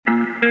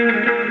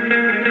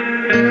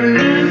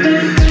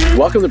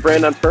Welcome to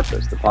Brand on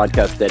Purpose, the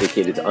podcast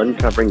dedicated to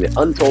uncovering the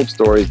untold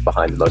stories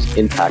behind the most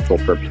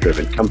impactful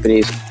purpose-driven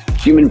companies,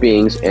 human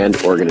beings, and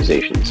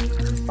organizations.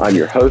 I'm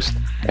your host,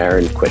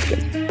 Aaron Quitchen.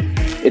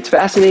 It's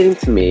fascinating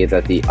to me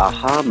that the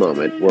aha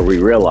moment where we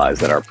realize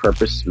that our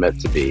purpose is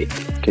meant to be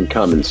can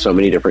come in so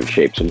many different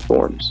shapes and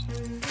forms.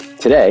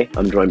 Today,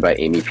 I'm joined by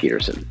Amy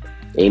Peterson.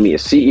 Amy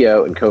is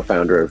CEO and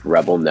co-founder of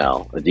Rebel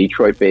Nell, a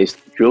Detroit-based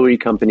jewelry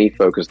company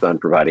focused on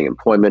providing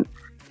employment,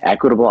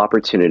 equitable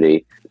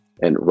opportunity,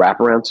 and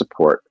wraparound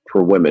support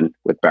for women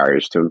with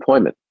barriers to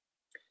employment.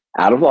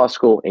 Out of law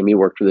school, Amy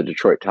worked for the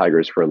Detroit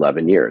Tigers for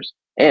 11 years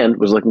and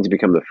was looking to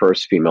become the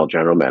first female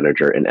general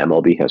manager in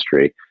MLB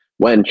history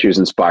when she was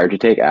inspired to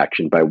take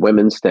action by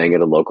women staying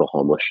at a local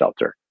homeless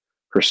shelter.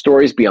 Her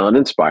story is beyond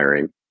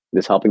inspiring and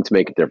is helping to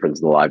make a difference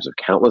in the lives of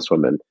countless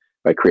women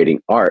by creating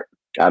art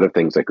out of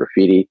things like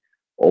graffiti,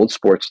 old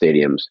sports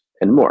stadiums,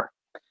 and more.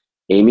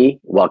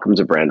 Amy, welcome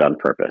to Brand on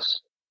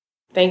Purpose.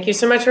 Thank you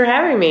so much for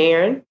having me,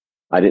 Aaron.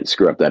 I didn't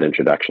screw up that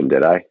introduction,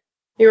 did I?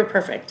 You were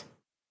perfect.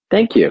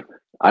 Thank you.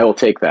 I will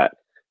take that.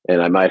 And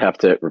I might have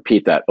to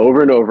repeat that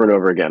over and over and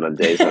over again on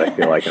days that I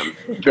feel like I'm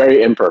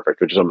very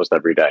imperfect, which is almost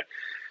every day.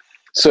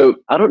 So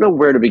I don't know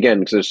where to begin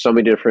because there's so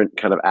many different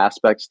kind of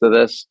aspects to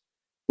this.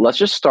 Let's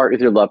just start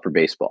with your love for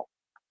baseball.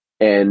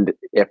 And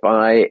if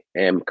I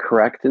am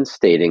correct in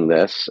stating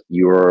this,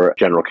 you were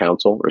general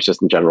counsel or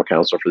assistant general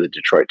counsel for the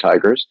Detroit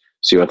Tigers.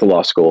 So you went to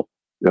law school,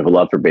 you have a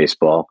love for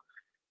baseball,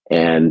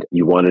 and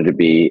you wanted to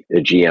be a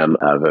GM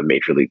of a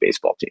Major League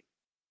Baseball team.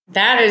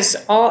 That is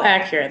all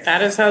accurate.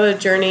 That is how the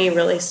journey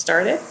really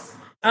started.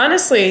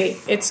 Honestly,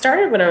 it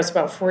started when I was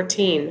about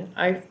 14.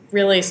 I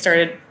really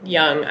started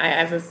young. I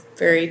have a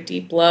very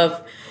deep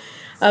love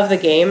of the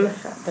game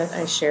that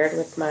I shared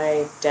with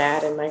my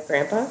dad and my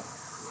grandpa.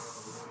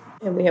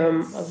 And we have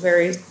a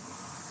very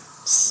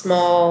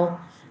small,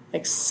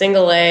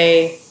 single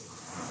A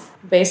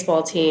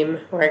baseball team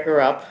where I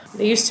grew up.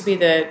 They used to be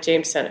the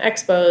Jamestown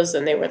Expos,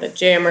 and they were the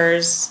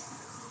Jammers.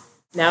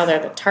 Now they're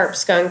the Tarp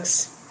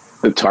Skunks.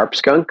 The Tarp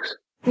Skunks?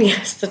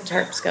 Yes, the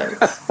Tarp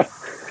Skunks.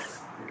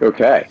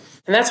 Okay.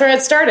 And that's where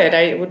it started.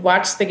 I would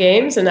watch the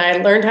games, and I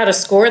learned how to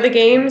score the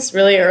games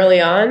really early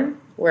on,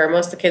 where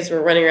most of the kids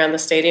were running around the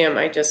stadium.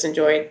 I just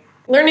enjoyed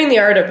learning the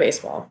art of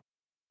baseball.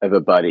 I have a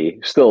buddy,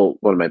 still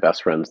one of my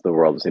best friends in the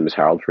world. His name is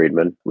Harold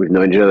Friedman. We've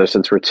known each other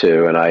since we're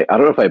two, and I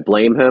don't know if I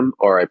blame him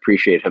or I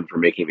appreciate him for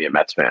making me a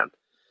Mets fan.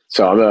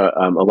 So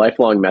I'm a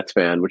lifelong Mets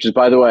fan, which is,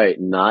 by the way,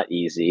 not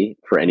easy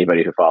for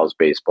anybody who follows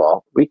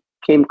baseball. We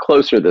came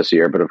closer this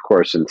year, but of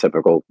course, in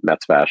typical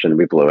Mets fashion,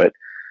 we blew it.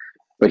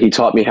 But he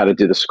taught me how to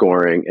do the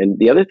scoring. And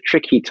the other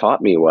trick he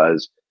taught me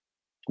was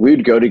we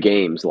would go to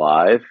games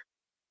live,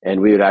 and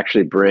we would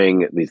actually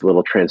bring these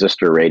little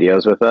transistor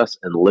radios with us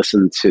and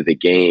listen to the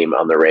game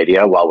on the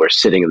radio while we're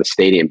sitting in the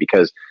stadium,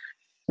 because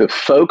the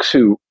folks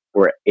who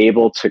were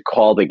able to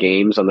call the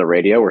games on the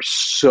radio were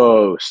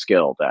so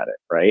skilled at it,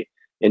 right?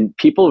 And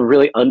people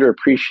really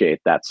underappreciate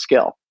that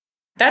skill.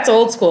 That's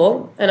old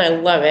school, and I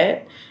love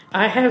it.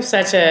 I have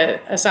such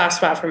a soft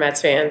spot for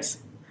Mets fans.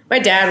 My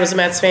dad was a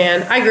Mets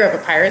fan. I grew up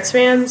a Pirates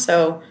fan,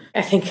 so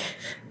I think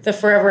the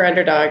forever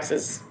underdogs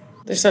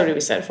there's something to be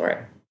said for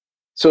it.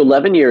 So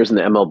 11 years in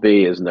the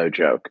MLB is no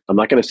joke. I'm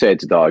not going to say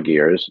it's dog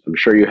years. I'm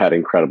sure you had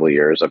incredible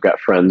years. I've got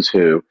friends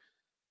who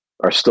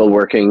are still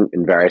working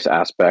in various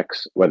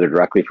aspects, whether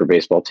directly for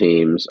baseball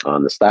teams,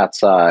 on the stats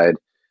side,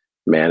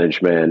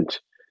 management,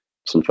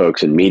 some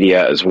folks in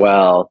media as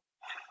well.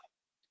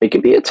 It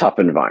can be a tough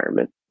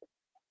environment.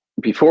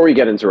 Before we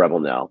get into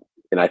Rebel Nell,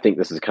 and I think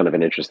this is kind of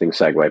an interesting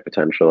segue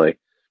potentially,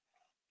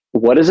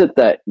 what is it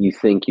that you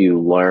think you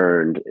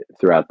learned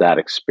throughout that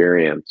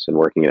experience and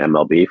working at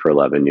MLB for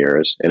 11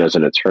 years and as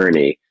an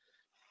attorney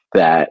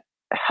that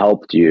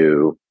helped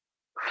you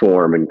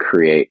form and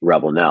create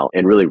Rebel Nell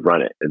and really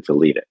run it and to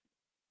lead it?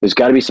 There's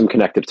got to be some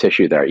connective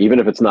tissue there, even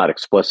if it's not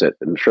explicit.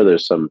 I'm sure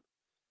there's some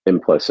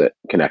implicit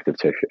connective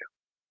tissue.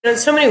 In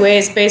so many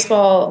ways,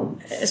 baseball,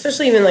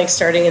 especially even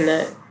starting in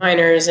the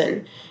minors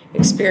and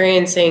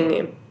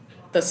experiencing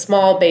the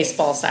small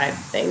baseball side of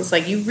things,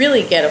 you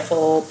really get a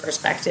full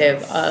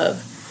perspective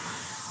of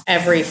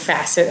every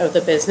facet of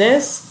the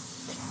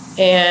business.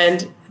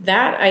 And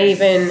that I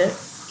even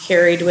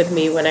carried with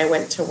me when I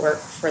went to work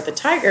for the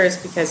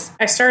Tigers, because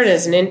I started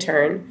as an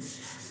intern,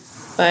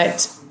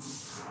 but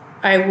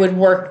I would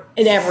work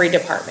in every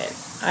department.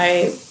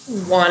 I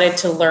wanted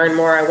to learn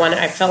more.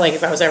 I felt like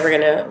if I was ever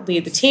going to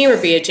lead the team or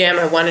be a GM,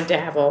 I wanted to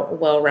have a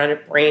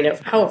well-rounded brain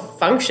of how it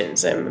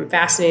functions. I'm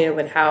fascinated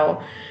with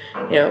how,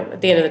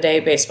 at the end of the day,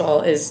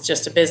 baseball is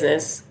just a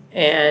business,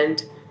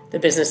 and the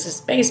business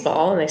is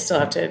baseball, and they still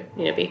have to,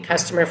 be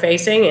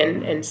customer-facing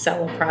and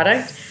sell a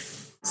product.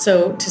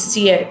 So to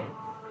see it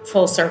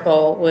full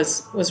circle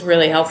was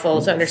really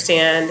helpful to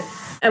understand.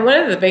 And one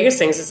of the biggest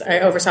things is I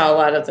oversaw a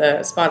lot of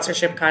the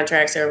sponsorship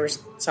contracts. I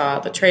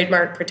oversaw the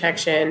trademark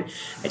protection.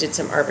 I did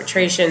some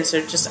arbitration. So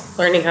just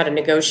learning how to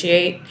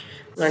negotiate,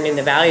 learning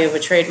the value of a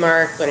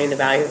trademark, learning the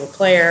value of a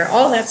player,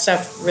 all that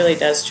stuff really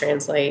does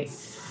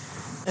translates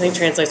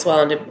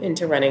well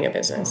into running a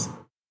business.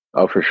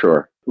 Oh, for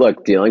sure.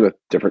 Look, dealing with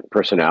different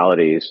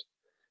personalities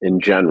in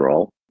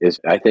general is,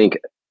 I think,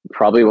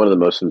 probably one of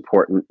the most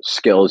important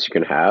skills you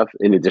can have,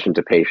 in addition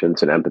to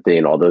patience and empathy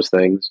and all those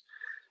things.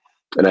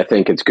 And I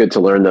think it's good to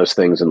learn those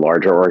things in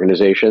larger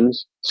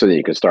organizations so that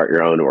you can start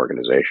your own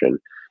organization,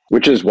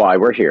 which is why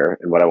we're here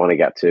and what I want to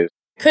get to.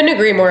 Couldn't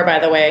agree more, by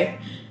the way.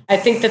 I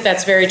think that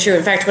that's very true.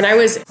 In fact, when I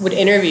would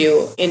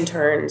interview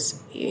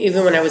interns,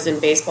 even when I was in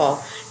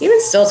baseball, even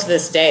still to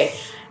this day,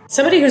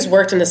 somebody who's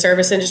worked in the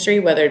service industry,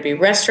 whether it be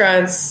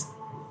restaurants,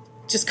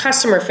 just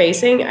customer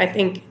facing, I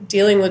think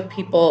dealing with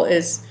people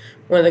is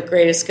one of the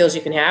greatest skills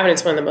you can have, and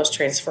it's one of the most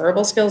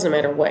transferable skills no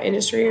matter what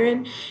industry you're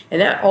in.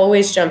 And that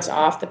always jumps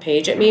off the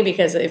page at me,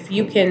 because if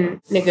you can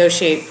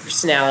negotiate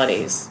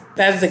personalities,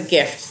 that's a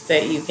gift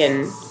that you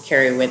can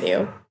carry with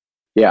you.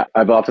 Yeah,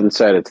 I've often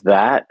said it's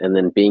that, and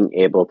then being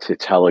able to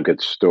tell a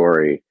good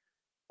story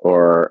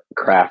or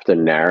craft a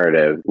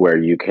narrative where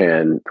you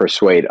can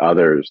persuade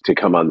others to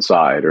come on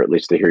side, or at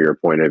least to hear your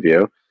point of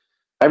view.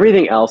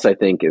 Everything else, I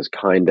think, is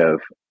kind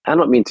of, I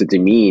don't mean to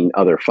demean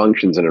other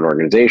functions in an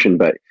organization,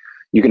 but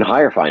you can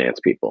hire finance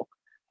people.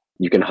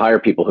 You can hire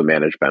people who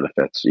manage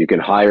benefits. You can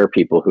hire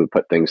people who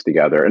put things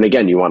together. And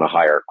again, you want to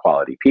hire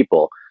quality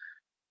people.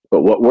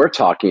 But what we're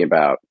talking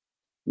about,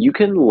 you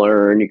can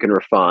learn, you can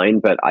refine,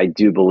 but I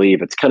do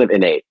believe it's kind of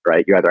innate,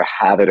 right? You either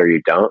have it or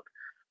you don't.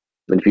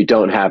 And if you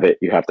don't have it,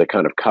 you have to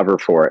kind of cover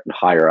for it and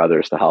hire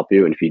others to help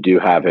you. And if you do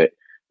have it,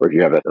 or if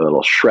you have a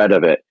little shred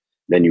of it,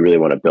 then you really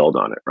want to build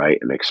on it, right?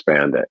 And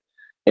expand it.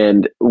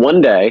 And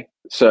one day,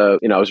 so,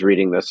 I was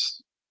reading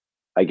this,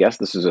 I guess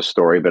this is a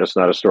story, but it's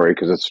not a story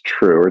because it's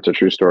true, or it's a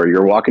true story.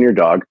 You're walking your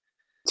dog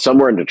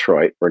somewhere in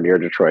Detroit or near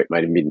Detroit,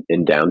 might even be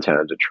in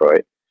downtown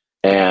Detroit.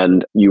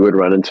 And you would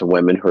run into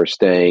women who are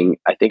staying,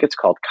 I think it's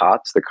called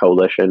COTS, the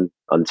Coalition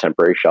on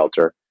Temporary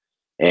Shelter.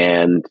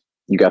 And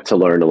you got to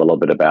learn a little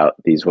bit about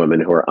these women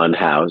who are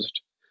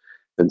unhoused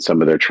and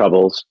some of their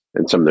troubles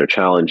and some of their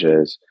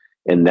challenges.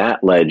 And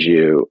that led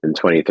you in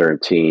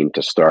 2013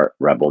 to start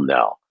Rebel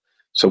Nell.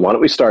 So why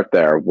don't we start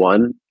there?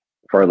 One,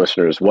 for our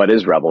listeners, what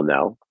is Rebel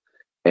Nell?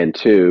 And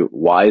two,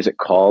 why is it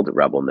called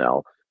Rebel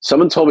Nell?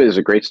 Someone told me there's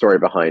a great story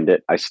behind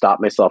it. I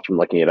stopped myself from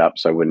looking it up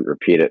so I wouldn't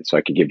repeat it, so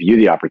I could give you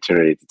the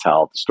opportunity to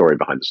tell the story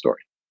behind the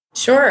story.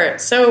 Sure.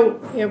 So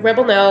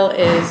Rebel Nell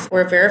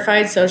we're a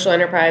verified social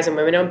enterprise and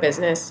women-owned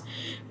business.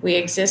 We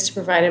exist to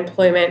provide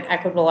employment,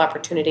 equitable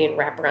opportunity, and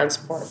wraparound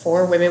support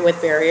for women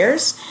with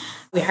barriers.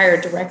 We hire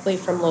directly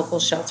from local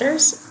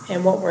shelters.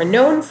 And what we're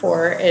known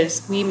for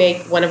is we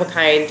make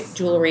one-of-a-kind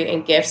jewelry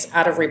and gifts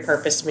out of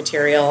repurposed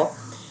material,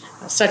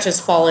 such as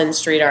fallen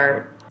street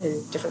art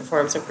and different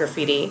forms of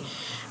graffiti.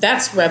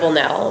 That's Rebel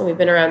Nell. We've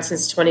been around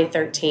since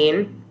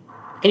 2013.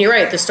 And you're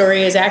right, the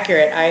story is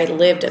accurate. I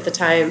lived at the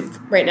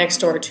time right next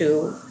door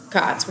to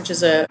COTS, which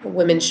is a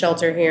women's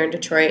shelter here in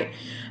Detroit.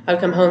 I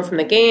would come home from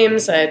the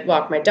games, I'd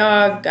walk my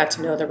dog, got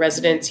to know the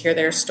residents, hear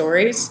their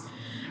stories.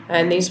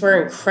 And these were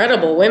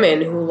incredible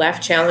women who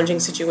left challenging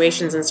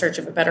situations in search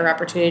of a better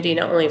opportunity,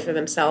 not only for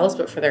themselves,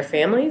 but for their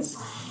families,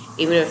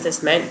 even if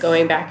this meant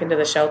going back into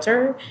the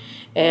shelter.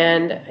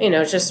 And,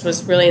 just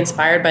was really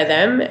inspired by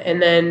them.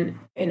 And then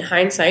in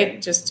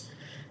hindsight,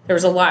 there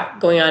was a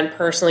lot going on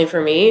personally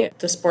for me.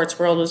 The sports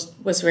world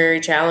was very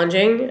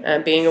challenging,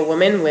 being a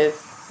woman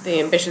with the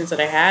ambitions that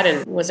I had,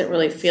 and wasn't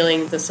really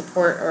feeling the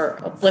support or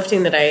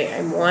uplifting that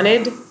I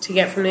wanted to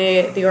get from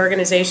the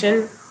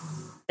organization.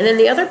 And then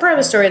the other part of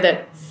the story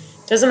that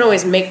doesn't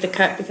always make the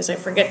cut because I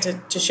forget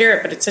to share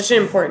it, but it's such an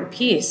important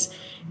piece,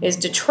 is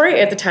Detroit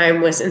at the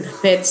time was in the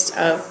midst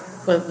of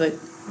one of the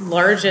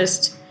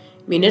largest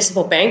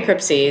municipal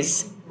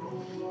bankruptcies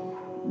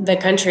the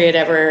country had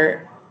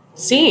ever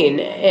seen.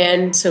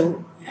 And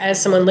so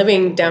as someone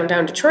living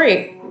downtown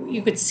Detroit,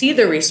 you could see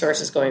the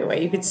resources going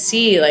away. You could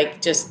see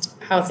just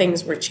how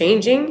things were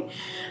changing,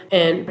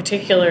 and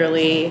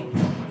particularly,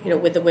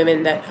 with the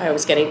women that I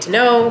was getting to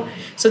know.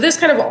 So this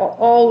kind of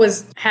all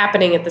was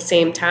happening at the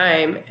same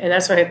time. And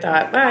that's when I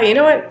thought, wow, you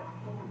know what?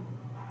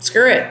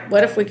 Screw it.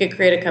 What if we could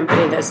create a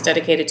company that's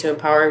dedicated to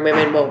empowering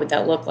women? What would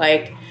that look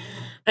like?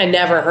 I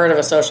never heard of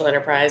a social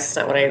enterprise. It's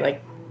not what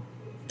I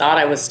thought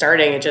I was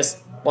starting. I just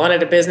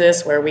wanted a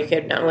business where we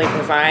could not only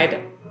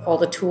provide all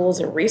the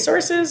tools and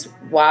resources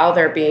while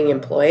they're being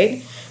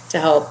employed to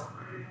help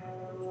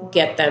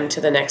get them to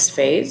the next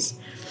phase.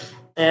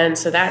 And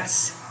so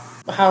that's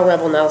how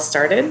Rebel Nell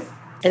started.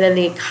 And then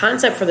the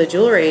concept for the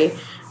jewelry,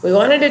 we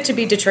wanted it to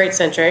be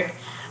Detroit-centric.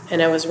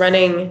 And I was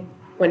running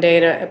one day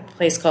in a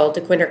place called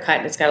DeQuinder Cut,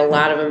 and it's got a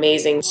lot of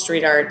amazing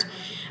street art,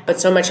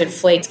 but so much had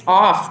flaked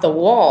off the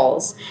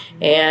walls.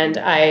 And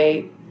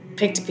I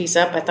picked a piece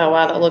up. I thought,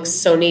 wow, that looks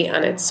so neat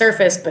on its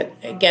surface. But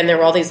again, there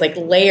were all these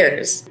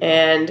layers.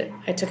 And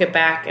I took it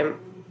back and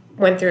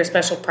went through a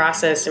special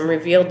process and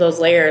revealed those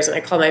layers. And I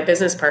called my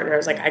business partner. I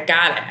was like, I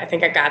got it. I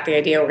think I got the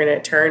idea. We're going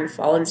to turn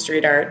fallen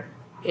street art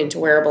into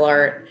wearable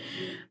art.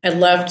 I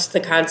loved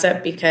the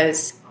concept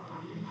because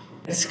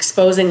it's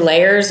exposing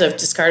layers of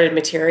discarded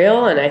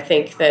material. And I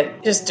think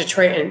that just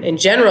Detroit in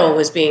general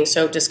was being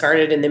so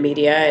discarded in the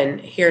media. And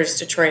here's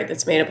Detroit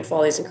that's made up of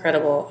all these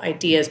incredible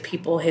ideas,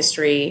 people,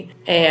 history.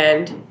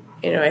 And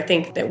I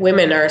think that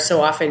women are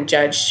so often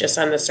judged just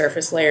on the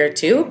surface layer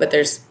too, but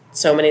there's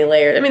so many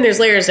layers. I mean, there's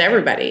layers to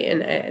everybody.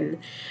 And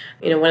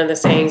one of the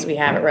sayings we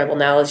have at Rebel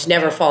Now is you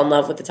never fall in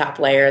love with the top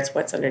layer. It's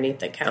what's underneath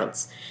that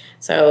counts.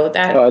 So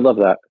that. Oh, I love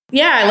that.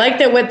 Yeah, I like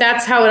that.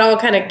 That's how it all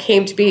kind of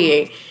came to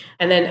be.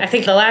 And then I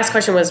think the last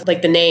question was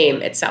like the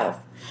name itself.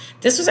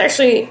 This was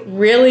actually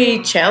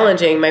really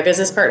challenging. My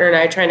business partner and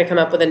I trying to come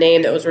up with a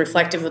name that was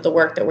reflective of the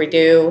work that we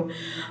do.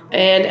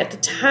 And at the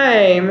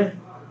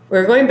time, we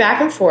were going back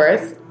and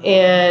forth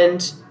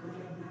and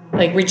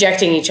like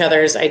rejecting each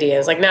other's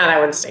ideas. Like, nah, that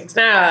one stinks.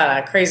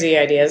 Nah, crazy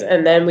ideas.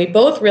 And then we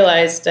both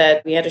realized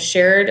that we had a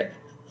shared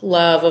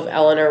love of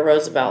Eleanor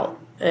Roosevelt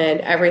and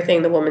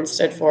everything the woman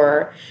stood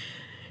for.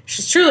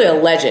 She's truly a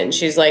legend.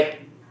 She's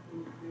like,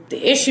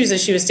 the issues that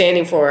she was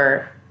standing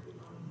for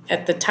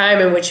at the time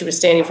in which she was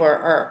standing for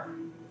are,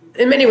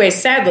 in many ways,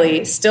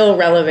 sadly, still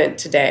relevant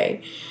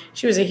today.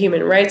 She was a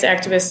human rights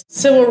activist,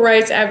 civil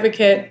rights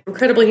advocate,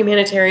 incredibly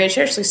humanitarian. She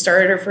actually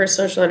started her first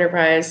social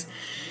enterprise.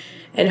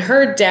 And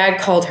her dad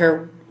called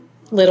her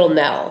Little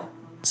Nell.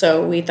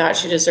 So we thought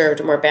she deserved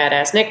a more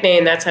badass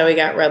nickname. That's how we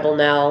got Rebel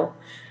Nell.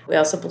 We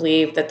also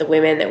believe that the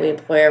women that we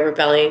employ are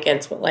rebelling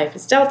against what life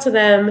has dealt to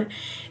them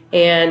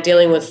and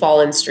dealing with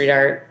fallen street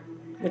art,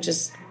 which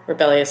is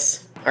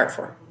rebellious art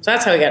form. So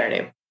that's how we got our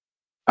name.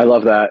 I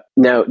love that.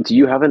 Now, do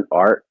you have an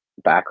art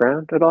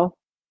background at all?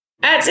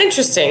 It's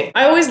interesting.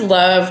 I always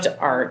loved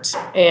art.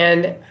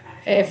 And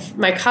if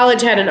my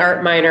college had an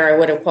art minor, I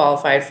would have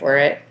qualified for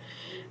it.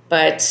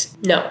 But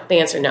no, the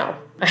answer no.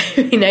 I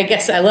mean, I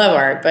guess I love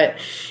art, but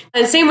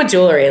and same with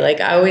jewelry.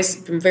 Like I always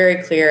been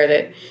very clear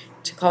that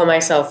to call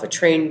myself a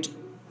trained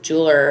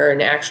jeweler or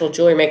an actual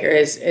jewelry maker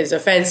is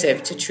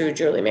offensive to true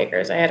jewelry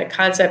makers. I had a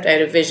concept, I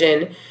had a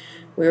vision.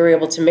 We were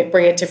able to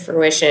bring it to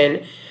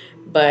fruition.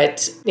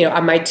 But,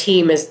 on my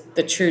team is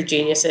the true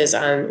geniuses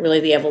on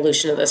really the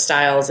evolution of the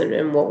styles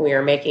and what we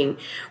are making.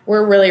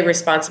 We're really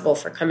responsible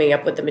for coming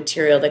up with the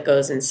material that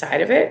goes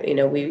inside of it.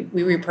 We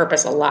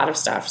repurpose a lot of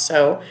stuff.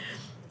 So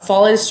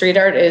fallen street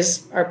art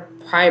is our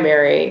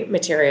primary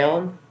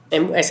material.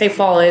 And I say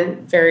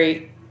fallen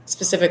very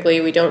specifically.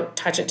 We don't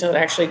touch it till it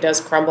actually does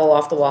crumble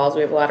off the walls.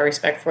 We have a lot of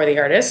respect for the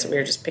artists.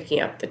 We're just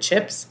picking up the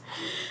chips.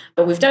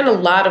 But we've done a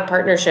lot of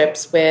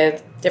partnerships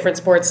with different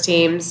sports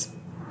teams,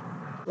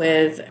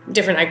 with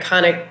different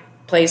iconic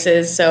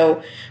places.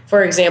 So,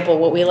 for example,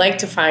 what we like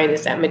to find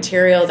is that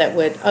material that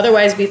would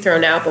otherwise be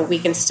thrown out, but we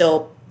can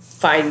still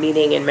find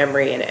meaning and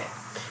memory in it.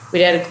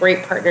 We had a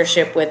great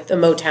partnership with the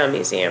Motown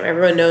Museum.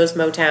 Everyone knows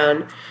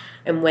Motown.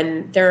 And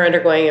when they're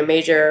undergoing a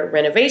major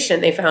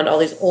renovation, they found all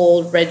these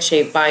old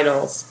red-shaped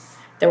vinyls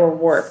that were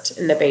warped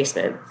in the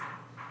basement.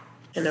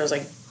 And I was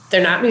like,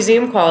 they're not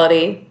museum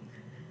quality,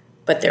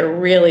 but they're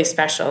really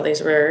special.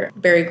 These were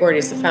Berry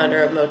Gordy's, the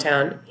founder of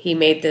Motown. He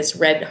made this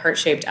red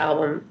heart-shaped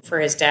album for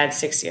his dad's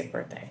 60th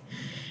birthday.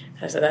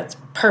 I said, that's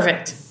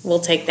perfect. We'll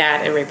take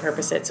that and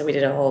repurpose it. So we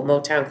did a whole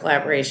Motown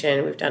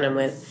collaboration. We've done them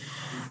with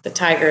the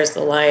Tigers,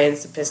 the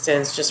Lions, the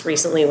Pistons, just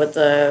recently launched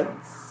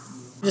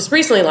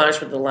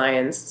with the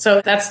Lions.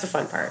 So that's the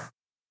fun part.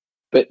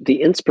 But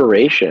the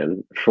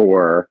inspiration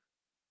for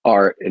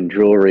art and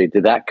jewelry,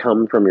 did that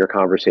come from your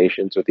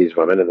conversations with these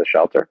women in the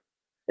shelter?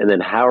 And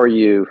then how are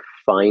you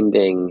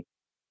finding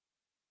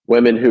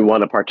women who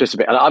want to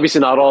participate? And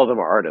obviously not all of them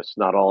are artists,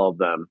 not all of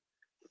them,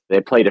 they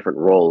play different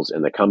roles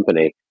in the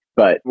company,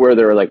 but were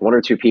there like one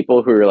or two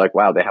people who were like,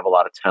 wow, they have a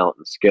lot of talent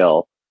and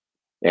skill,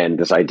 and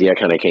this idea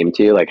kind of came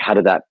to you? Like, how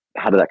did that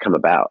come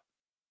about?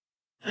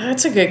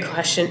 That's a good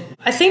question.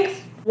 I think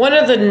one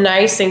of the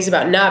nice things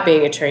about not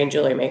being a trained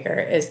jewelry maker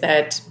is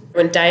that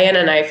when Diana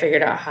and I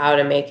figured out how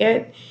to make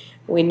it,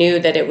 we knew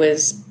that it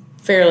was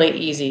fairly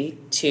easy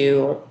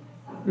to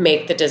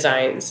make the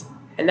designs.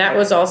 And that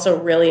was also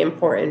really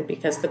important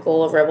because the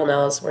goal of Rebel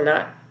Now is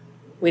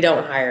we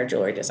don't hire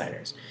jewelry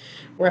designers.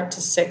 We're up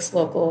to 6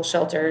 local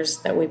shelters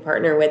that we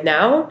partner with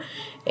now.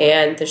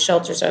 And the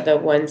shelters are the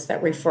ones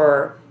that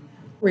refer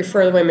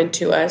the women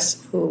to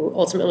us who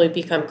ultimately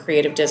become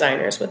creative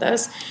designers with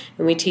us.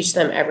 And we teach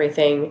them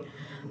everything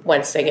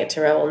once they get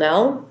to Rebel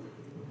Now.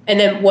 And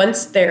then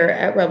once they're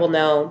at Rebel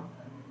Now,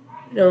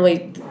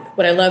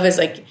 what I love is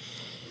like,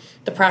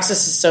 the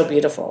process is so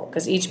beautiful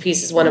because each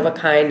piece is one of a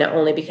kind, not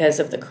only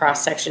because of the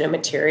cross-section of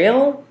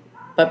material,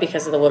 but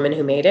because of the women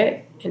who made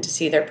it, and to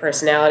see their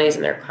personalities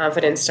and their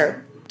confidence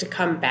start to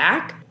come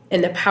back.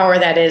 And the power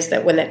that is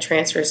that when that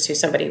transfers to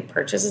somebody who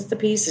purchases the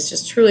piece is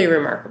just truly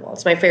remarkable.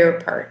 It's my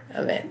favorite part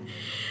of it.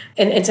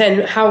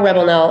 And how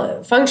Rebel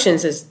Now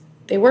functions is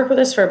they work with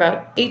us for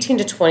about 18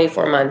 to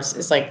 24 months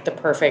is like the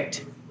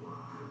perfect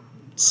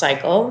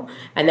cycle.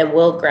 And then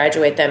we'll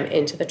graduate them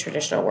into the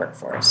traditional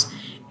workforce.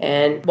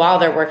 And while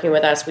they're working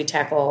with us, we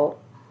tackle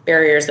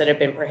barriers that have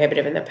been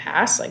prohibitive in the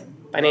past, like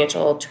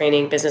financial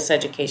training, business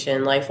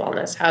education, life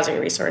wellness, housing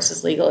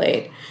resources, legal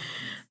aid,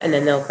 and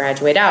then they'll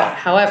graduate out.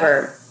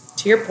 However,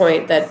 to your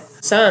point that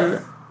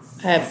some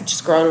have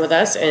just grown with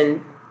us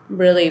and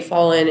really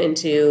fallen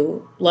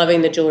into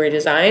loving the jewelry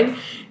design,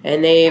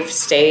 and they've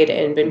stayed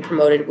and been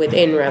promoted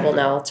within Rebel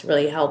Now to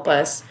really help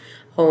us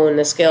hone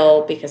the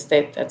skill because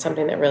that's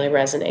something that really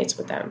resonates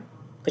with them.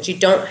 But you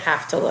don't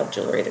have to love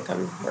jewelry to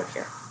come work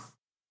here.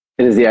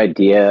 It is the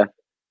idea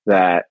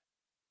that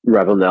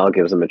Rebel Nell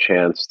gives them a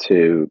chance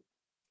to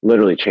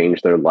literally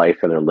change their life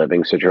and their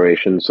living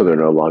situation so they're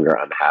no longer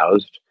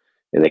unhoused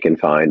and they can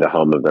find a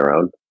home of their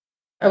own.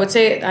 I would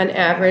say on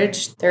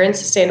average, they're in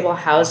sustainable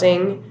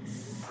housing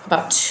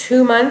about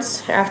 2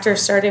 months after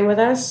starting with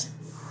us.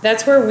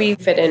 That's where we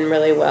fit in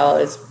really well.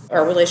 Is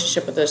our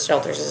relationship with those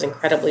shelters is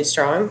incredibly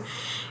strong.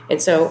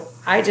 And so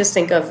I just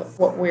think of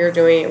what we're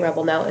doing at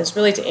Rebel Nell is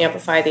really to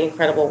amplify the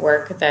incredible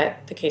work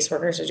that the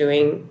caseworkers are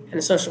doing and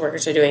the social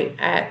workers are doing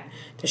at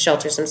the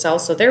shelters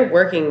themselves. So they're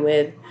working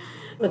with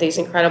these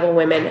incredible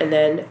women and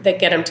then they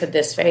get them to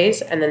this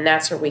phase. And then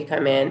that's where we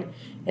come in,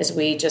 is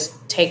we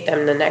just take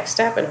them the next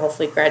step and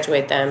hopefully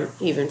graduate them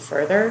even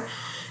further.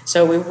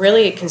 So we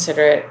really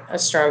consider it a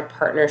strong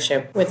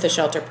partnership with the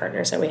shelter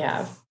partners that we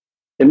have.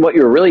 And what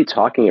you're really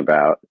talking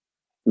about,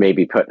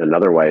 maybe put in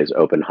another way, is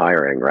open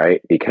hiring,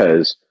 right?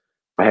 Because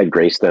I had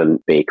Greystone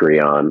Bakery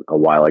on a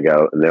while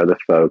ago, and they're the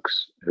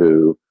folks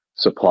who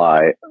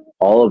supply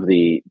all of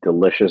the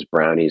delicious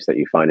brownies that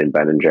you find in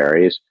Ben &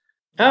 Jerry's.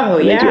 Oh,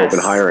 and yes. They do open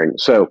hiring.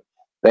 So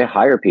they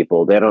hire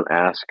people. They don't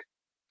ask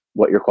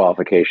what your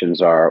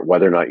qualifications are,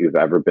 whether or not you've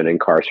ever been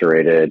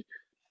incarcerated,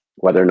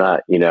 whether or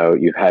not,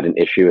 you've had an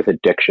issue with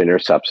addiction or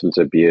substance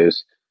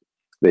abuse.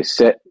 They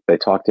sit, they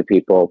talk to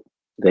people,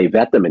 they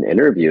vet them and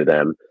interview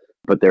them,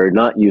 but they're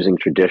not using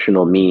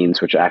traditional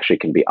means, which actually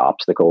can be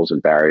obstacles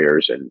and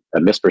barriers and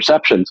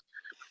misperceptions.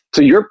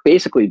 So you're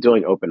basically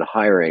doing open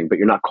hiring, but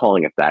you're not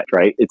calling it that,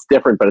 right? It's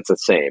different, but it's the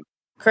same.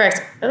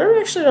 Correct. I don't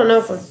know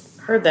if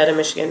I've heard that in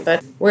Michigan,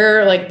 but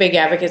we're like big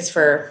advocates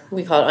for,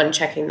 we call it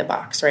unchecking the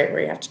box, right?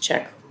 Where you have to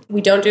check.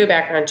 We don't do a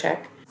background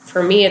check.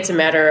 For me, it's a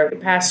matter of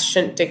your past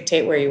shouldn't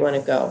dictate where you want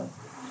to go.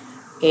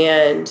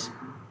 And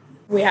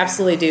we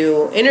absolutely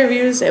do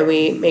interviews and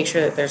we make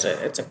sure that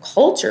it's a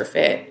culture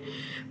fit.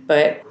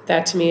 But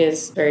that to me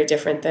is very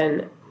different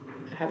than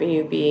having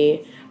you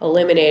be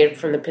eliminated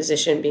from the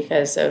position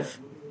because of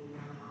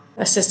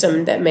a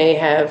system that may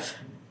have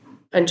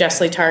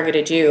unjustly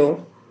targeted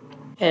you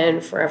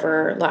and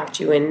forever locked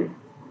you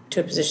into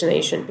a position that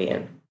you shouldn't be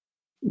in.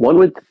 One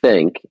would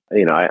think,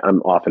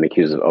 I'm often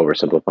accused of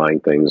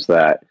oversimplifying things,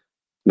 that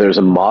there's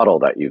a model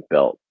that you've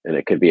built and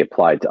it could be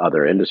applied to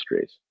other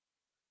industries.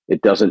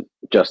 It doesn't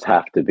just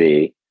have to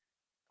be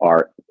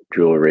art,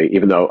 jewelry,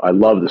 even though I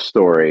love the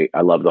story.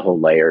 I love the whole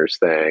layers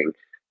thing.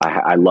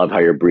 I love how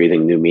you're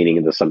breathing new meaning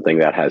into something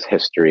that has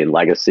history and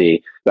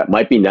legacy. That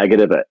might be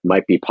negative, it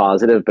might be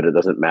positive, but it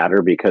doesn't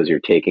matter because you're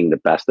taking the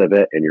best of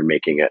it and you're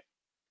making it,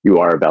 you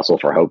are a vessel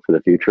for hope for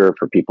the future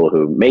for people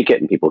who make it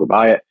and people who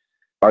buy it.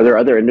 Are there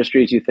other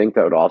industries you think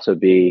that would also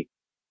be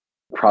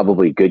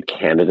probably good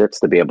candidates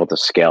to be able to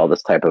scale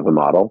this type of a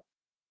model?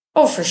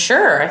 Oh, for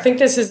sure. I think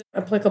this is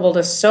applicable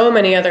to so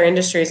many other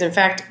industries. In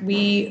fact,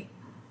 we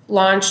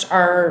launched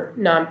our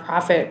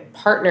nonprofit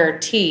partner,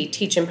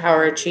 Teach,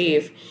 Empower,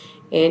 Achieve,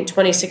 in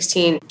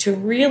 2016 to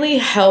really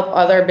help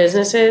other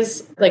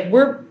businesses. Like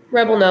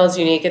Rebel Nell is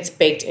unique. It's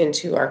baked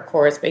into our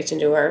core. It's baked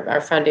into our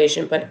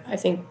foundation. But I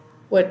think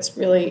what's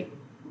really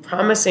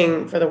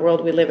promising for the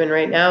world we live in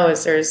right now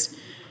is there's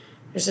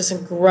just a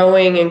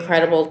growing,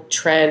 incredible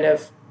trend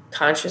of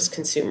conscious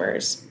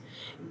consumers.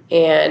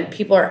 And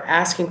people are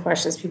asking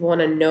questions. People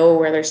want to know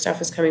where their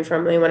stuff is coming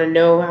from. They want to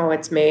know how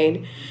it's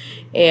made.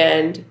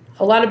 And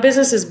a lot of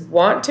businesses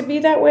want to be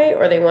that way,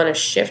 or they want to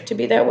shift to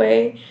be that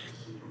way,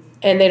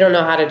 and they don't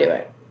know how to do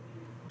it.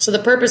 So the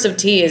purpose of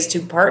T is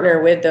to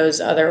partner with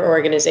those other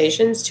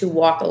organizations to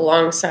walk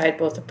alongside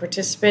both the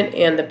participant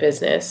and the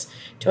business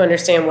to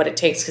understand what it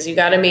takes, because you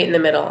got to meet in the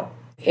middle.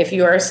 If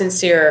you are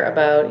sincere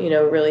about,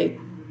 really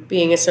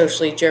being a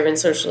socially driven,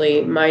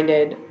 socially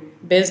minded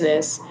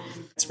business,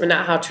 it's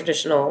not how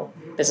traditional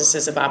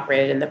businesses have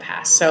operated in the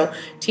past. So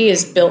T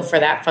is built for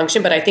that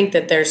function, but I think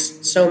that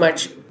there's so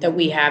much that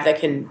we have that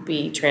can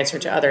be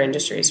transferred to other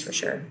industries for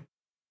sure.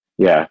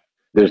 Yeah,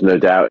 there's no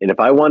doubt. And if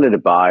I wanted to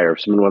buy or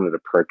if someone wanted to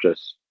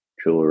purchase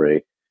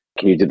jewelry,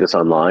 can you do this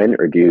online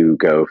or do you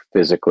go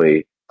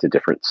physically to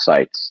different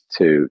sites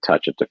to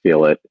touch it, to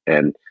feel it?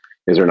 And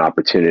is there an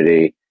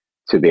opportunity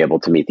to be able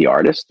to meet the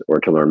artist or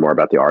to learn more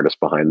about the artist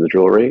behind the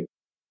jewelry?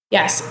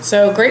 Yes.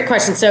 So great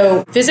question.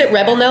 So visit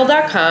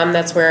rebelnell.com.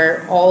 That's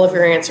where all of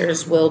your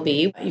answers will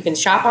be. You can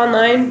shop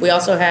online. We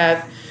also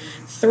have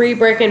 3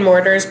 brick and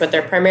mortars, but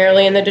they're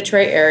primarily in the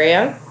Detroit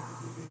area.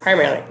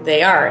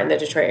 They are in the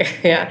Detroit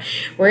area.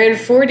 We're in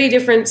 40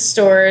 different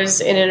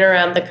stores in and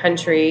around the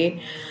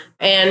country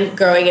and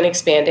growing and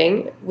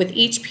expanding. With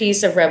each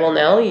piece of Rebel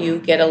Nell, you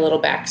get a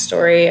little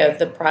backstory of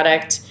the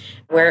product,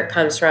 where it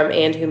comes from,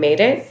 and who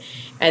made it.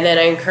 And then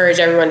I encourage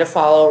everyone to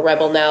follow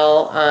Rebel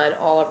Nell on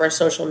all of our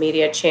social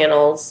media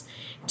channels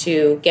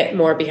to get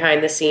more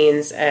behind the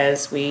scenes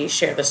as we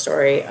share the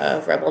story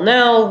of Rebel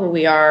Nell, who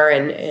we are,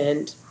 and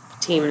the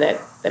team that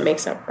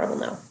makes up Rebel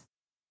Nell.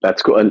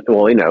 That's cool. And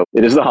well,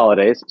 it is the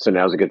holidays, so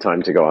now's a good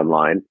time to go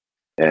online.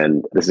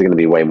 And this is going to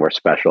be way more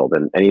special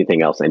than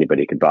anything else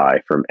anybody could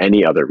buy from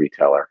any other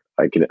retailer.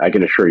 I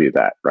can assure you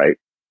that, right?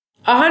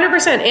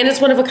 100%. And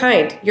it's one of a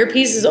kind. Your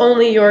piece is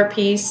only your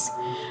piece.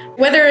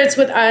 Whether it's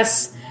with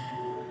us,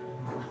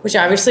 which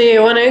obviously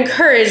I want to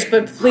encourage,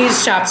 but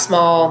please shop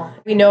small.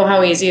 We know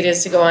how easy it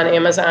is to go on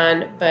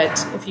Amazon, but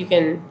if you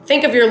can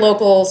think of your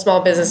local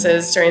small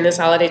businesses during this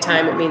holiday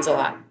time, it means a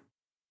lot.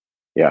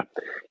 Yeah.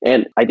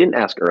 And I didn't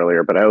ask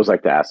earlier, but I always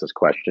like to ask this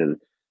question.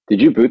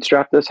 Did you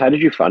bootstrap this? How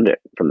did you fund it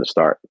from the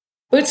start?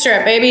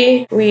 Bootstrap,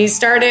 baby. We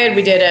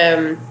did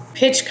a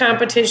pitch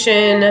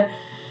competition.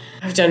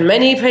 I've done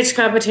many pitch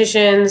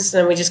competitions,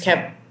 and we just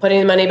kept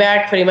putting money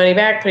back.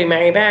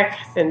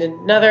 Then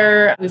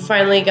another. We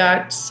finally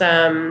got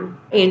some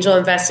angel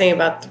investing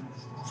about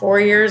 4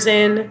 years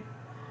in.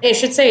 I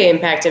should say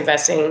impact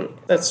investing.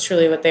 That's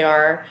truly what they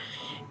are.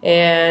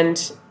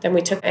 And then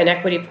we took an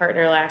equity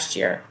partner last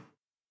year.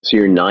 So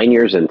you're 9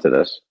 years into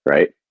this,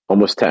 right?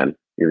 Almost 10.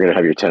 You're going to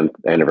have your 10th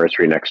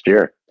anniversary next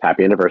year.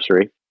 Happy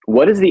anniversary.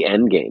 What is the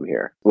end game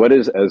here? What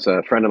is, as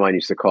a friend of mine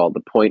used to call,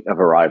 the point of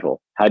arrival?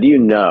 How do you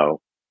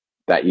know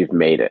that you've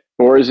made it?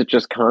 Or is it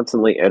just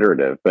constantly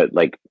iterative? But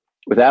like,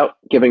 without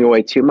giving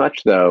away too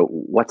much, though,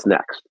 what's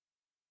next?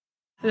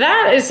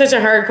 That is such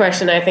a hard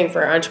question, I think,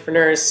 for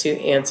entrepreneurs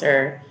to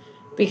answer,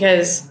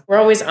 because we're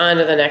always on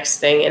to the next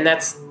thing. And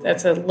that's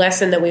a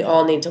lesson that we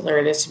all need to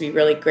learn, is to be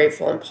really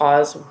grateful and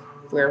pause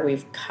where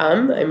we've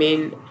come. I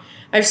mean,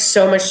 I have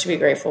so much to be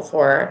grateful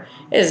for.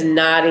 It is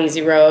not an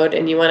easy road,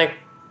 and you want to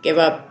give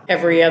up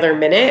every other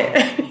minute.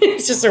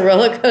 It's just a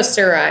roller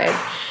coaster ride,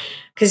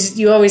 because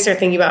you always start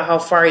thinking about how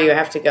far you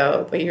have to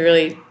go, but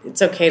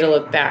it's okay to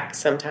look back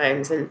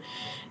sometimes. And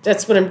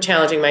that's what I'm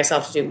challenging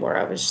myself to do more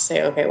of, is just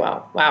say, okay,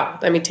 wow.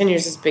 I mean, 10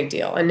 years is a big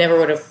deal. I never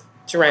would have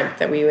dreamt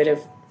that we would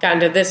have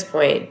gotten to this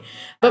point.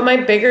 But my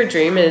bigger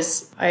dream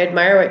is, I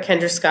admire what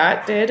Kendra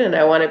Scott did, and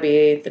I want to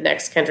be the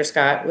next Kendra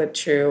Scott with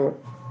true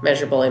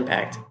measurable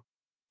impact.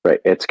 Right.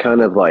 It's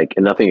kind of like,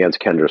 and nothing against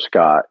Kendra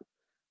Scott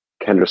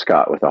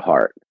with a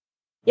heart.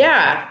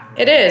 Yeah,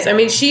 it is. I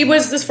mean, she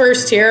was the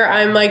first here.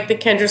 I'm like the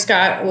Kendra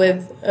Scott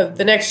of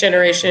the next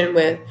generation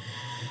with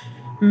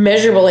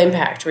measurable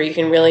impact, where you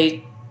can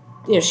really,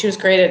 she was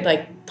great at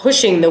like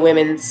pushing the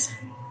women's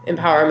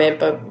empowerment,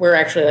 but we're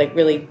actually like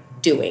really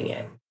doing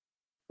it.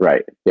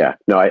 Right. Yeah.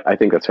 No, I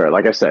think that's her.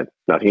 Like I said,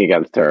 nothing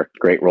against her.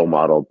 Great role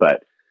model.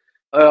 But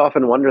I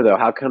often wonder, though,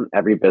 how come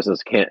every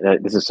business can't,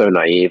 this is so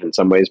naive in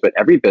some ways, but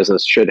every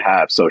business should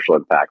have social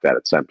impact at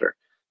its center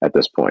at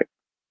this point.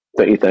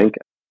 Don't you think?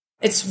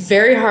 It's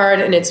very hard,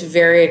 and it's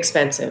very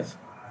expensive.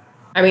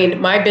 I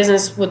mean, my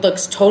business would look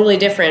totally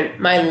different.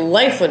 My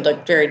life would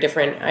look very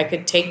different. I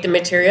could take the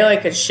material, I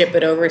could ship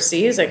it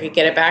overseas, I could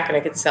get it back, and I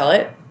could sell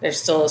it.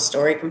 There's still a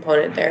story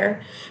component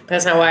there. But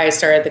that's not why I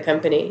started the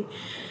company.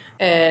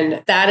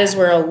 And that is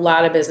where a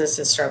lot of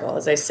businesses struggle,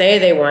 is they say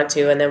they want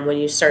to, and then when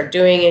you start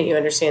doing it, you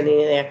understand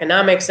the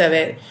economics of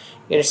it,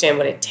 you understand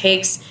what it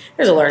takes.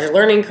 There's a large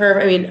learning curve.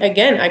 I mean,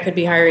 again, I could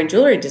be hiring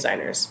jewelry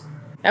designers.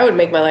 That would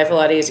make my life a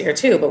lot easier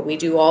too, but we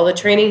do all the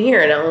training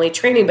here, and not only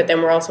training, but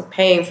then we're also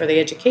paying for the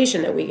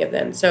education that we give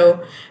them.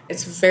 So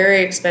it's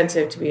very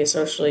expensive to be a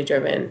socially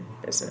driven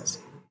business.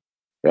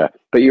 Yeah,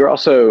 but you're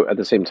also at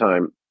the same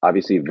time,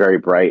 obviously very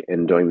bright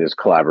in doing these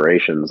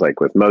collaborations, like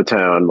with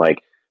Motown, like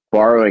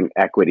borrowing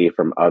equity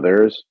from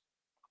others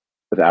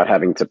without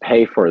having to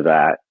pay for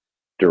that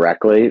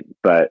directly,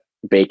 but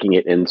baking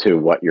it into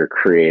what you're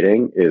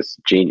creating is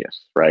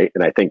genius, right?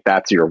 And I think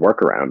that's your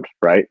workaround,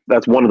 right?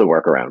 That's one of the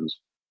workarounds.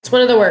 It's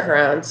one of the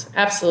workarounds,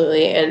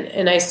 absolutely.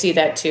 And I see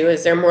that too,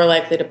 is they're more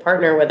likely to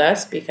partner with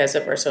us because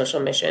of our social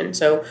mission.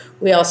 So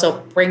we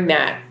also bring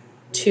that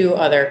to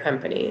other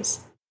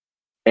companies.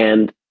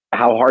 And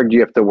how hard do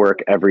you have to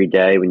work every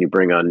day when you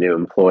bring on new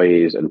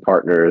employees and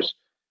partners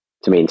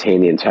to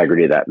maintain the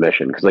integrity of that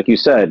mission? Because like you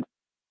said,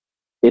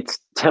 it's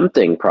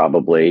tempting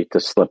probably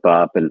to slip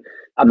up. And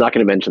I'm not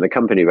going to mention the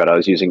company, but I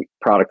was using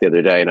product the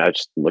other day and I was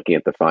just looking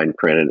at the fine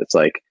print, and it's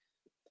like,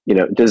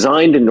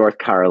 designed in North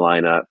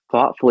Carolina,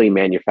 thoughtfully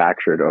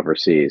manufactured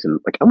overseas. And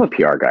like, I'm a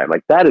PR guy.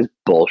 Like, that is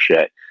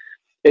bullshit.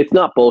 It's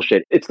not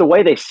bullshit. It's the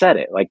way they said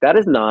it. Like, that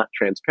is not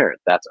transparent.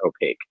 That's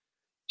opaque.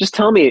 Just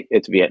tell me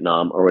it's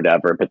Vietnam or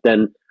whatever. But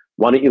then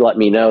why don't you let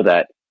me know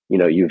that,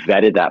 you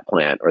vetted that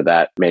plant or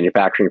that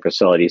manufacturing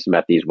facilities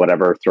met these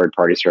whatever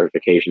third-party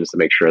certifications to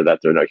make sure that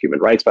there are no human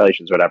rights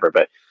violations, whatever.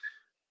 But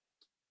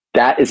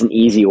that is an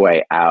easy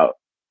way out.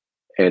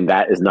 And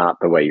that is not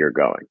the way you're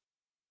going.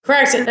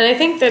 Correct. And I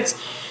think it's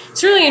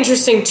really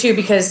interesting too,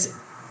 because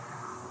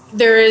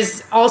there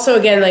is also,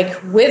 again,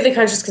 like with the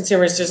conscious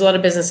consumers, there's a lot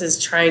of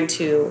businesses trying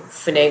to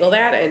finagle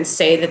that and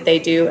say that they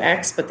do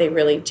X, but they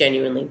really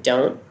genuinely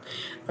don't.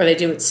 Or they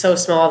do it so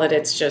small that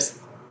it's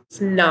just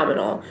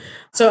phenomenal.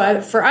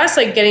 So for us,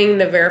 like getting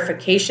the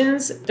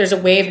verifications, there's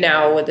a wave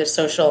now with the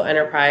social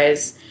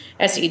enterprise,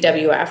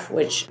 SEWF,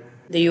 which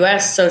the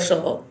U.S.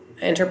 social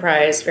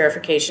enterprise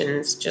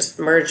verifications just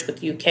merged with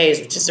the UK's,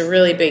 which is a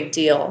really big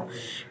deal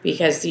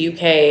because the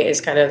UK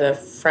is kind of the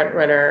front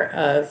runner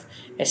of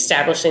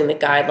establishing the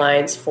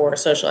guidelines for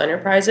social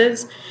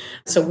enterprises.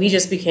 So we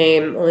just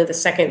became only the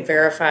second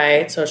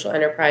verified social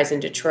enterprise in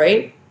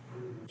Detroit.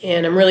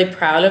 And I'm really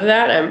proud of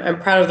that. I'm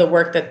proud of the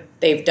work that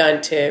they've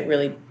done to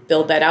really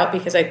build that out,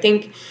 because I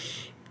think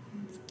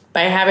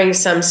by having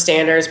some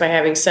standards, by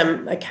having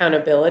some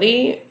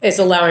accountability, it's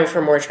allowing for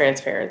more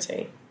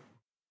transparency.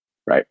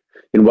 Right.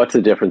 And what's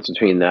the difference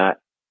between that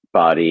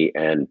body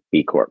and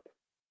B Corp?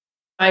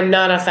 I'm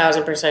not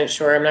 1,000%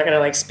 sure. I'm not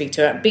going to speak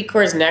to it. B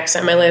Corp is next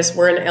on my list.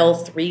 We're an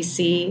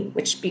L3C,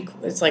 which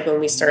it's like when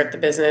we start the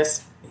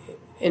business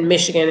in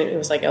Michigan, it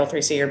was like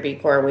L3C or B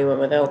Corp. We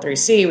went with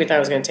L3C. We thought it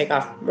was going to take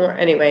off more.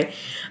 Anyway,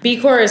 B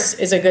Corp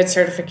is a good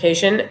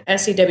certification.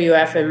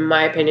 SEWF, in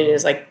my opinion,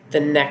 is like the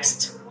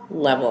next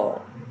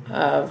level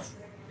of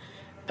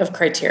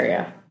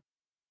criteria.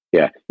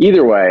 Yeah.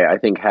 Either way, I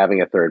think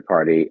having a third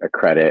party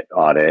accredit,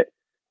 audit,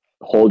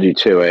 hold you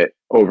to it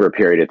over a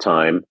period of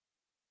time,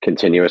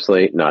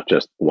 continuously, not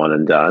just one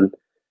and done,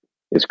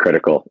 is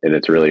critical, and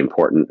it's really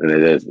important. And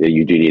it is,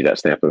 you do need that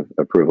stamp of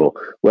approval.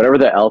 Whatever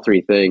the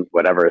L3 thing,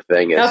 whatever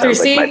thing is, L3C? Sounds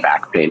like my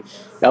back pain.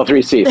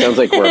 L3C sounds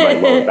like where my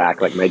lower back,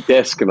 like my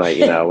disc,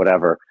 my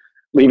whatever.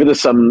 Leave it to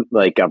some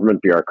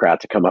government bureaucrat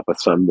to come up with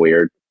some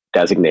weird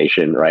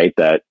designation, right?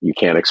 That you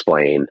can't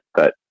explain.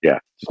 But yeah,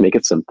 just make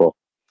it simple.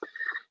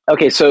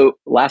 Okay, so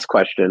last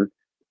question.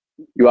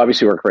 You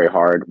obviously work very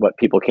hard. What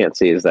people can't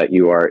see is that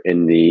you are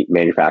in the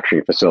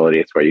manufacturing facility.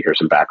 It's where you hear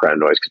some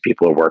background noise because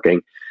people are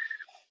working,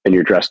 and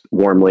you're dressed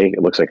warmly.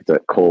 It looks like it's a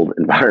cold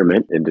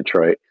environment in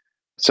Detroit.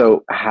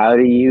 So how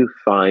do you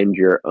find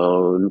your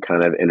own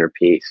kind of inner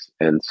peace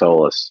and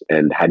solace,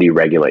 and how do you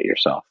regulate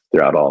yourself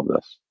throughout all of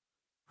this?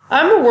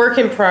 I'm a work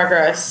in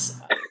progress.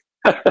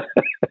 I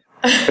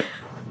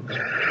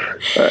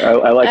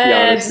like the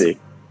honesty.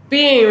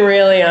 Being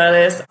really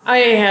honest, I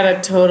had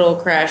a total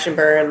crash and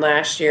burn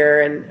last year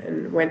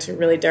and went to a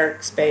really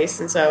dark space.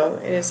 And so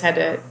I just had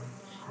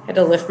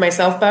to lift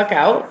myself back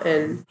out.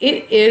 And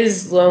it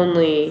is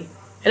lonely.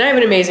 And I have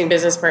an amazing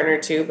business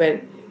partner too.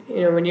 But,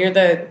 when you're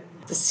the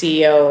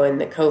CEO and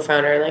the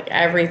co-founder,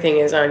 everything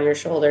is on your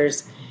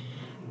shoulders.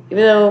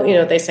 Even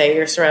though, they say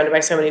you're surrounded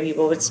by so many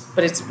people,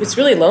 but it's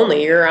really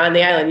lonely. You're on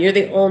the island. You're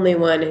the only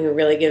one who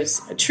really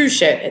gives a true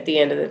shit at the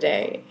end of the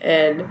day.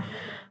 And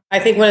I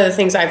think one of the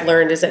things I've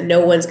learned is that no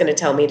one's going to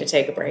tell me to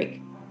take a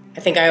break. I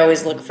think I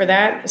always look for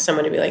that,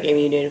 someone to be like,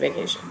 Amy, you need a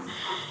vacation.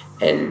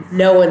 And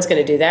no one's going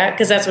to do that,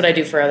 because that's what I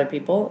do for other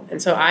people.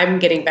 And so I'm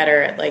getting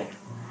better at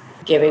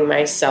giving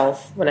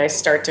myself, when I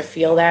start to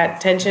feel that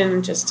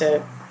tension, just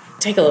to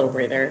take a little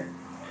breather.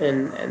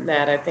 And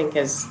that, I think,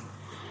 is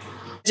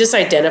just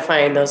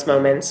identifying those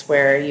moments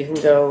where you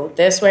can go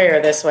this way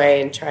or this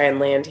way and try and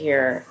land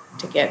here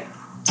to get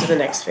to the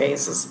next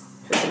phase is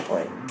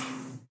important.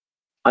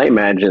 I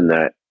imagine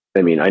that,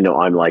 I know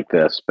I'm like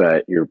this,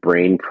 but your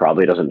brain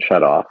probably doesn't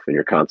shut off and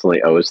you're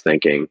constantly always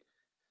thinking.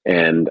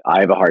 And I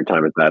have a hard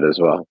time with that as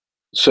well.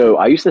 So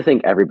I used to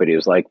think everybody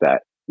was like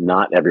that.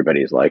 Not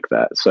everybody is like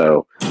that.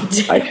 So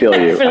I feel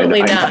you.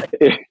 Definitely not.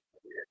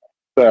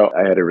 So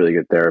I had a really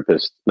good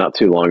therapist not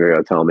too long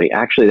ago tell me,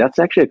 actually, that's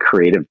actually a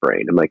creative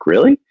brain. I'm like,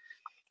 really?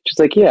 She's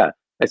like, yeah.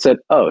 I said,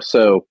 oh,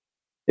 so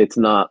it's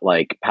not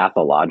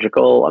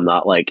pathological. I'm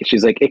not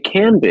she's like, it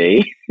can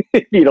be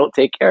if you don't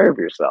take care of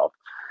yourself.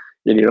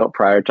 And you don't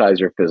prioritize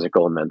your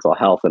physical and mental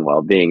health and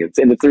well-being. It's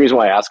the reason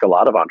why I ask a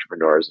lot of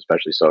entrepreneurs,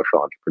 especially social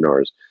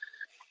entrepreneurs,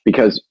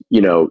 because,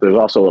 there's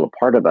also a little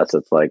part of us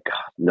that's like,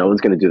 no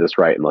one's going to do this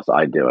right unless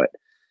I do it.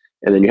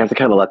 And then you have to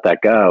kind of let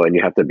that go, and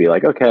you have to be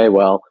like, okay,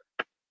 well,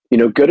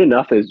 good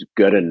enough is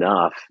good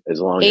enough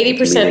as long as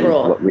 80%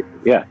 rule.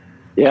 Yeah.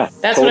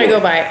 That's totally what I go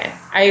by.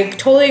 I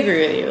totally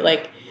agree with you.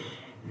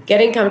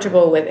 Getting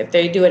comfortable with, if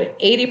they do it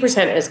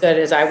 80% as good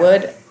as I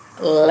would,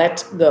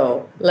 let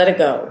it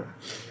go.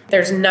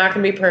 There's not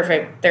going to be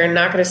perfect. They're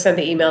not going to send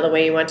the email the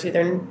way you want to.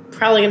 They're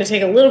probably going to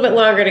take a little bit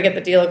longer to get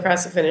the deal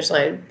across the finish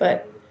line,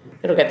 but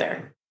it'll get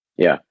there.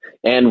 Yeah.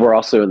 And we're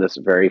also in this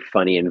very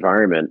funny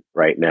environment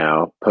right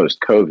now,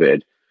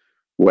 post-COVID,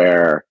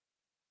 where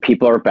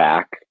people are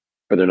back,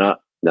 but they're not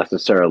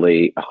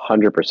necessarily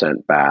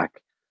 100% back.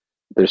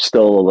 There's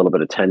still a little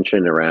bit of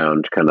tension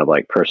around kind of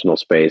personal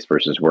space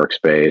versus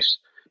workspace.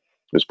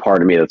 There's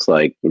part of me that's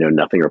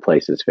nothing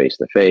replaces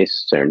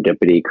face-to-face,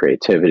 serendipity,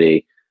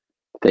 creativity.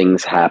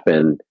 Things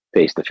happen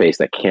face-to-face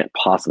that can't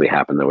possibly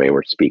happen the way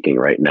we're speaking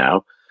right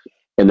now.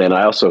 And then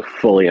I also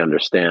fully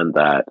understand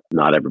that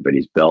not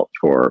everybody's built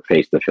for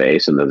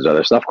face-to-face, and there's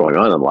other stuff going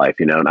on in life,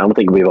 and I don't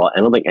think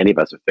any of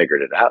us have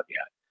figured it out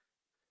yet.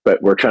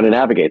 But we're trying to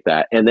navigate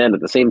that. And then at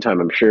the same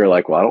time, I'm sure you're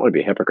like, well, I don't want to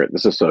be a hypocrite.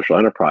 This is social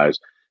enterprise.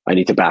 I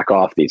need to back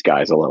off these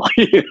guys a little.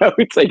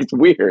 It's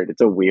weird.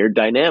 It's a weird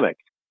dynamic.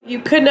 You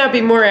could not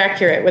be more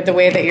accurate with the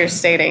way that you're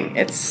stating.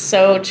 It's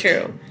so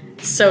true.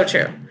 So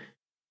true.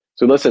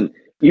 So listen,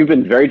 you've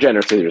been very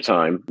generous with your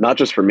time, not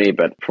just for me,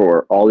 but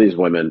for all these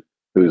women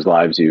whose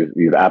lives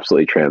you've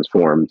absolutely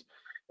transformed,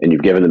 and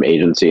you've given them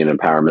agency and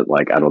empowerment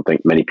like I don't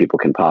think many people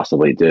can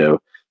possibly do.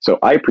 So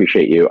I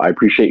appreciate you. I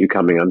appreciate you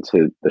coming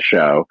onto the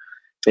show.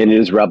 And it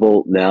is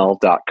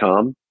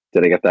rebelnell.com.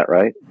 Did I get that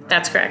right?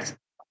 That's correct.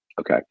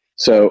 Okay.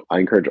 So I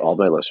encourage all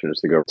my listeners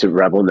to go to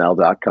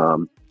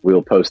rebelnell.com. We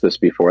will post this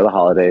before the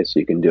holidays so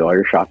you can do all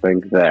your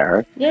shopping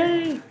there.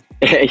 Yay.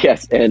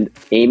 Yes, and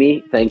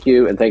Amy, thank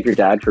you, and thank your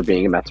dad for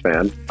being a Mets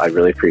fan. I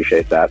really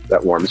appreciate that.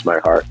 That warms my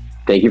heart.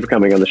 Thank you for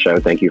coming on the show.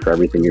 Thank you for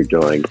everything you're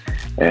doing.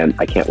 And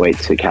I can't wait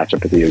to catch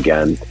up with you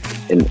again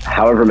in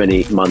however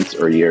many months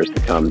or years to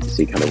come to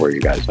see kind of where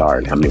you guys are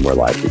and how many more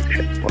lives we can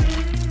share for.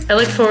 I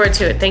look forward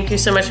to it. Thank you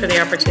so much for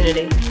the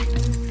opportunity.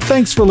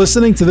 Thanks for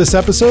listening to this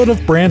episode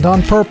of Brand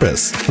on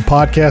Purpose, the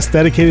podcast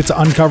dedicated to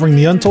uncovering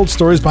the untold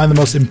stories behind the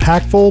most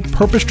impactful,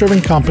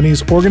 purpose-driven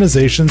companies,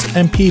 organizations,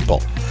 and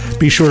people.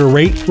 Be sure to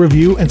rate,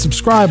 review, and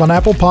subscribe on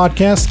Apple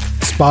Podcasts,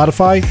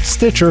 Spotify,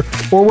 Stitcher,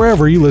 or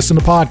wherever you listen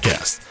to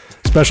podcasts.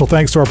 Special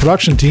thanks to our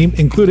production team,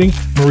 including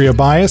Maria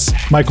Bias,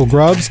 Michael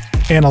Grubbs,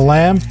 Anna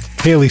Lamb,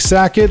 Haley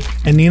Sackett,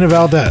 and Nina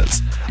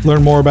Valdez.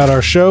 Learn more about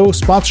our show,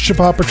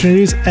 sponsorship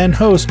opportunities, and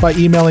hosts by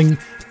emailing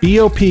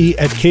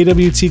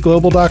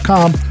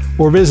bop@kwtglobal.com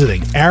or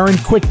visiting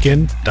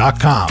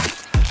aaronquitkin.com.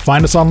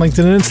 Find us on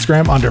LinkedIn and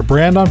Instagram under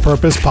Brand on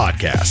Purpose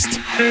Podcast.